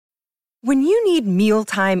When you need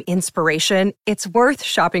mealtime inspiration, it's worth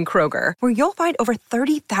shopping Kroger, where you'll find over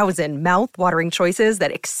 30,000 mouth-watering choices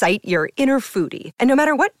that excite your inner foodie. And no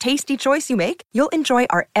matter what tasty choice you make, you'll enjoy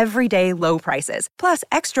our everyday low prices, plus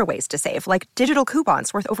extra ways to save, like digital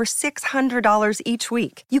coupons worth over $600 each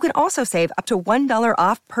week. You can also save up to $1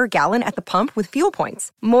 off per gallon at the pump with fuel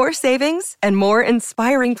points. More savings and more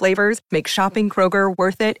inspiring flavors make shopping Kroger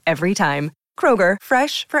worth it every time. Kroger,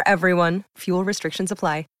 fresh for everyone. Fuel restrictions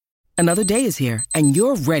apply. Another day is here, and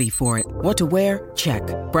you're ready for it. What to wear? Check.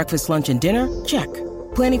 Breakfast, lunch, and dinner? Check.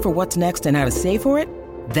 Planning for what's next and how to save for it?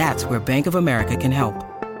 That's where Bank of America can help.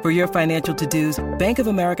 For your financial to-dos, Bank of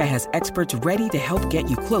America has experts ready to help get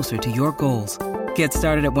you closer to your goals. Get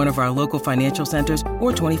started at one of our local financial centers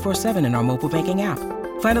or 24/7 in our mobile banking app.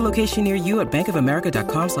 Find a location near you at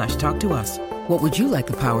bankofamerica.com/talktous. What would you like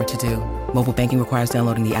the power to do? Mobile banking requires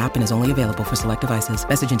downloading the app and is only available for select devices.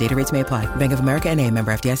 Message and data rates may apply. Bank of America N.A.,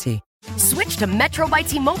 member FDIC. Switch to Metro by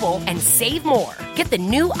T-Mobile and save more. Get the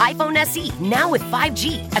new iPhone SE now with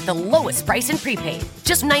 5G at the lowest price in prepaid.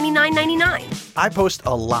 Just $99.99. I post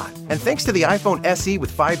a lot. And thanks to the iPhone SE with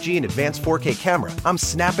 5G and advanced 4K camera, I'm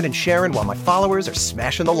snapping and sharing while my followers are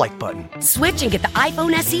smashing the like button. Switch and get the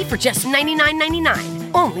iPhone SE for just $99.99.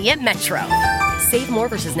 Only at Metro. Save more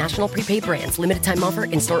versus national prepaid brands. Limited time offer.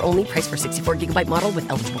 In-store only. Price for 64GB model with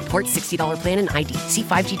eligible port. $60 plan and ID. See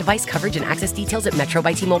 5G device coverage and access details at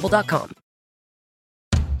metrobytmobile.com.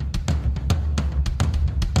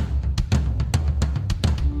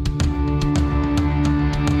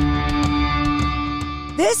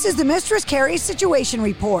 This is the Mistress Carrie Situation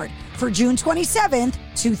Report for June 27th,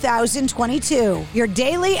 2022. Your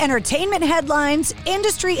daily entertainment headlines,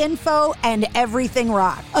 industry info, and everything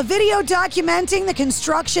rock. A video documenting the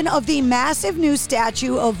construction of the massive new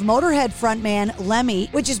statue of Motorhead frontman Lemmy,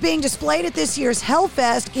 which is being displayed at this year's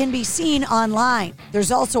Hellfest, can be seen online.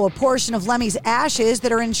 There's also a portion of Lemmy's ashes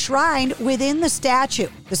that are enshrined within the statue.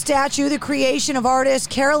 The statue, the creation of artist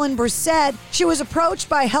Carolyn Brissett, she was approached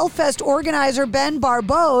by Hellfest organizer Ben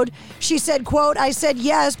Barbode. She said, quote, "I said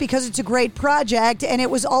yes because it's a great project, and it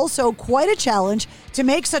was also quite a challenge to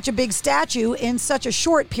make such a big statue in such a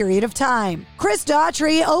short period of time." Chris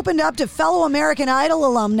Daughtry opened up to fellow American Idol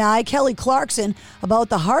alumni Kelly Clarkson about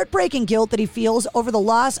the heartbreaking guilt that he feels over the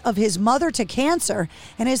loss of his mother to cancer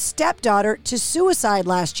and his stepdaughter to suicide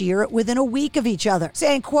last year within a week of each other,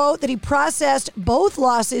 saying, quote, that he processed both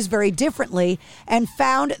losses very differently and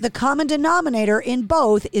found the common denominator in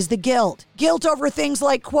both is the guilt. Guilt over things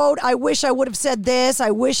like, quote, "I wish I would have said this,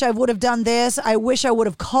 I wish I would have done this, I wish I would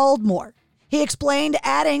have called more." He explained,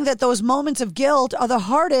 adding that those moments of guilt are the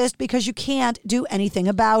hardest because you can't do anything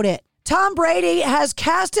about it. Tom Brady has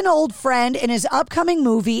cast an old friend in his upcoming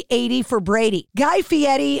movie, 80 for Brady. Guy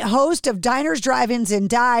Fieri, host of Diners, Drive-Ins, and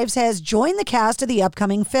Dives, has joined the cast of the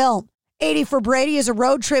upcoming film. 80 for Brady is a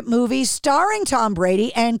road trip movie starring Tom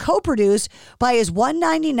Brady and co-produced by his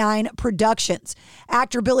 199 Productions.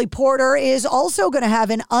 Actor Billy Porter is also going to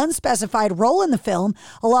have an unspecified role in the film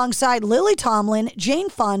alongside Lily Tomlin, Jane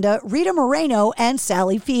Fonda, Rita Moreno, and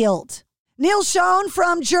Sally Field. Neil Schon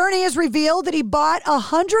from Journey has revealed that he bought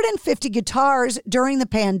 150 guitars during the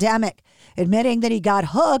pandemic, admitting that he got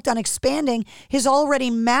hooked on expanding his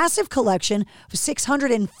already massive collection of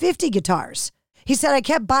 650 guitars. He said, "I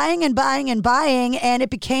kept buying and buying and buying, and it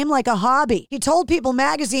became like a hobby." He told People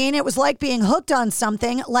magazine it was like being hooked on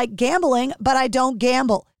something, like gambling, but I don't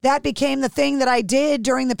gamble. That became the thing that I did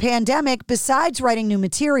during the pandemic besides writing new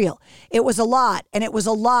material. It was a lot, and it was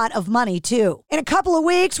a lot of money, too. In a couple of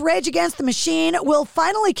weeks, Rage Against the Machine will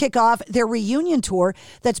finally kick off their reunion tour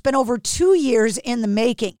that's been over 2 years in the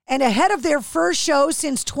making. And ahead of their first show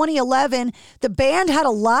since 2011, the band had a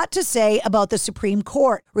lot to say about the Supreme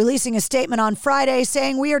Court, releasing a statement on Friday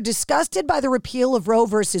saying, "We are disgusted by the repeal of Roe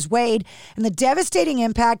versus Wade and the devastating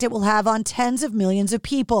impact it will have on tens of millions of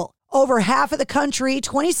people." Over half of the country,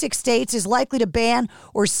 26 states, is likely to ban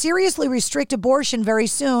or seriously restrict abortion very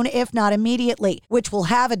soon, if not immediately, which will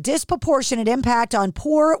have a disproportionate impact on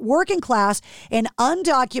poor, working class, and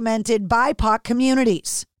undocumented BIPOC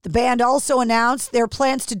communities. The band also announced their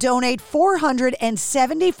plans to donate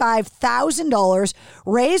 $475,000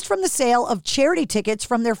 raised from the sale of charity tickets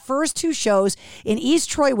from their first 2 shows in East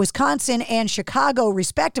Troy, Wisconsin, and Chicago,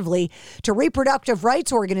 respectively, to reproductive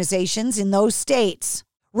rights organizations in those states.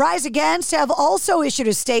 Rise Against have also issued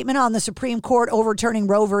a statement on the Supreme Court overturning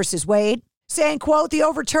Roe versus Wade, saying, quote, "The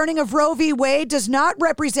overturning of Roe v. Wade does not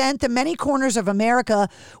represent the many corners of America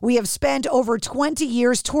we have spent over 20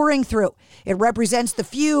 years touring through. It represents the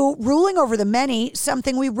few ruling over the many,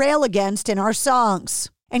 something we rail against in our songs."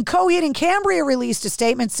 And Coheed and Cambria released a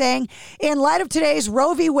statement saying, in light of today's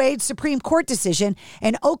Roe v. Wade Supreme Court decision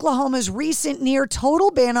and Oklahoma's recent near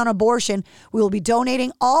total ban on abortion, we will be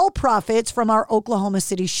donating all profits from our Oklahoma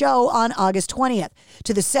City show on August 20th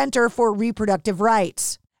to the Center for Reproductive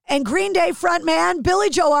Rights. And Green Day frontman Billy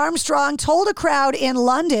Joe Armstrong told a crowd in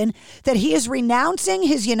London that he is renouncing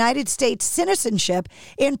his United States citizenship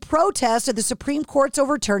in protest of the Supreme Court's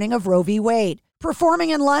overturning of Roe v. Wade. Performing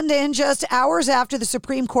in London just hours after the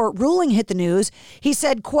Supreme Court ruling hit the news, he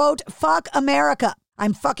said, quote, "Fuck America.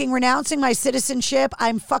 I'm fucking renouncing my citizenship.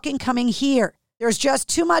 I'm fucking coming here. There's just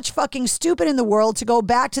too much fucking stupid in the world to go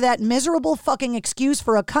back to that miserable fucking excuse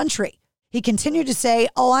for a country." He continued to say,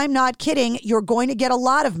 "Oh, I'm not kidding. You're going to get a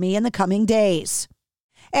lot of me in the coming days."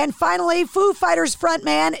 And finally, Foo Fighters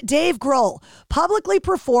frontman Dave Grohl publicly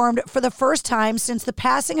performed for the first time since the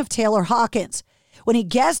passing of Taylor Hawkins, when he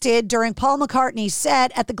guested during Paul McCartney's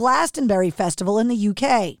set at the Glastonbury Festival in the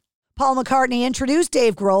UK. Paul McCartney introduced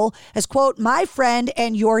Dave Grohl as, quote, "my friend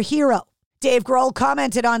and your hero." Dave Grohl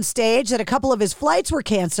commented on stage that a couple of his flights were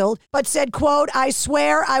canceled, but said, quote, "I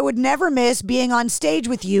swear I would never miss being on stage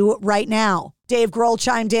with you right now." Dave Grohl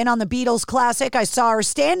chimed in on the Beatles classic "I Saw Her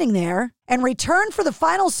Standing There" and returned for the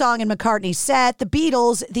final song in McCartney's set, the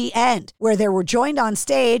Beatles' The End, where they were joined on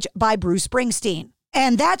stage by Bruce Springsteen.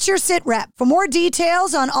 And that's your sit rep. For more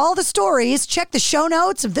details on all the stories, check the show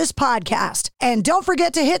notes of this podcast. And don't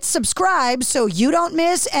forget to hit subscribe so you don't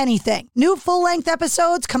miss anything. New full-length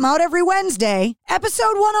episodes come out every Wednesday.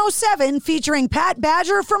 Episode 107 featuring Pat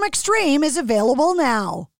Badger from Extreme is available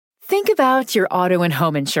now. Think about your auto and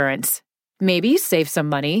home insurance. Maybe you save some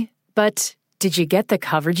money, but did you get the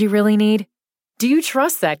coverage you really need? Do you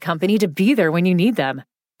trust that company to be there when you need them?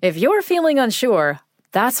 If you're feeling unsure,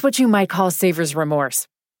 that's what you might call saver's remorse.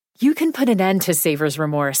 You can put an end to saver's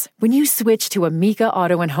remorse when you switch to Amica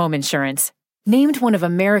Auto and Home Insurance, named one of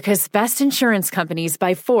America's best insurance companies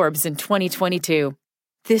by Forbes in 2022.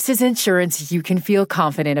 This is insurance you can feel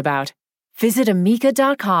confident about. Visit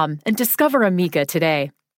Amica.com and discover Amica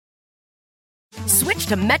today. Switch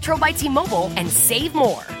to Metro by T-Mobile and save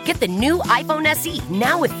more. Get the new iPhone SE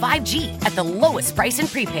now with 5G at the lowest price in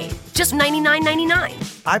prepaid, just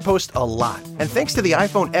 $99.99. I post a lot, and thanks to the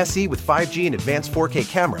iPhone SE with 5G and advanced 4K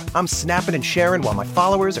camera, I'm snapping and sharing while my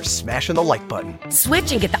followers are smashing the like button.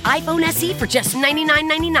 Switch and get the iPhone SE for just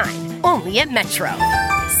 $99.99, only at Metro.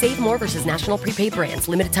 Save more versus national prepaid brands.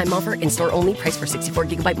 Limited time offer. In-store only. Price for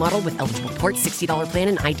 64GB model with eligible port. $60 plan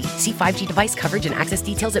and ID. See 5G device coverage and access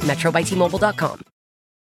details at metrobytmobile.com.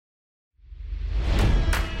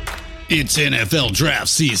 It's NFL draft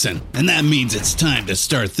season, and that means it's time to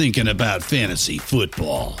start thinking about fantasy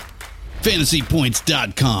football.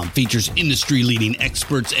 FantasyPoints.com features industry-leading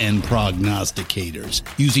experts and prognosticators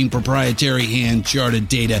using proprietary hand-charted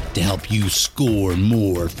data to help you score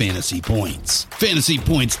more fantasy points.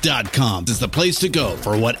 FantasyPoints.com is the place to go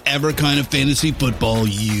for whatever kind of fantasy football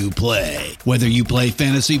you play. Whether you play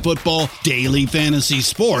fantasy football, daily fantasy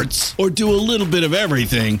sports, or do a little bit of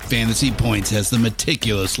everything, Fantasy Points has the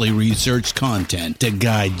meticulously researched content to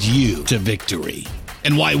guide you to victory.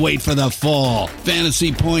 And why wait for the fall?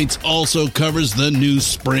 Fantasy Points also covers the new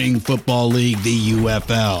spring football league, the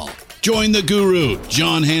UFL. Join the guru,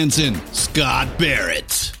 John Hansen, Scott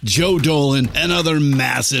Barrett, Joe Dolan, and other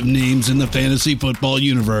massive names in the fantasy football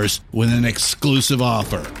universe with an exclusive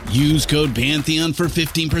offer. Use code Pantheon for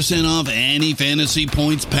 15% off any Fantasy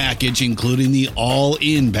Points package, including the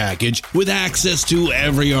all-in package, with access to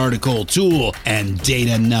every article, tool, and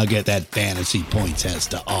data nugget that Fantasy Points has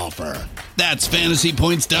to offer. That's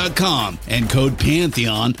FantasyPoints.com and code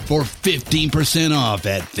Pantheon for 15% off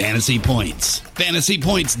at Fantasy Points.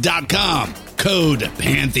 FantasyPoints.com, code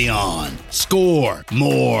Pantheon. Score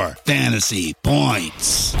more fantasy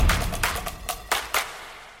points.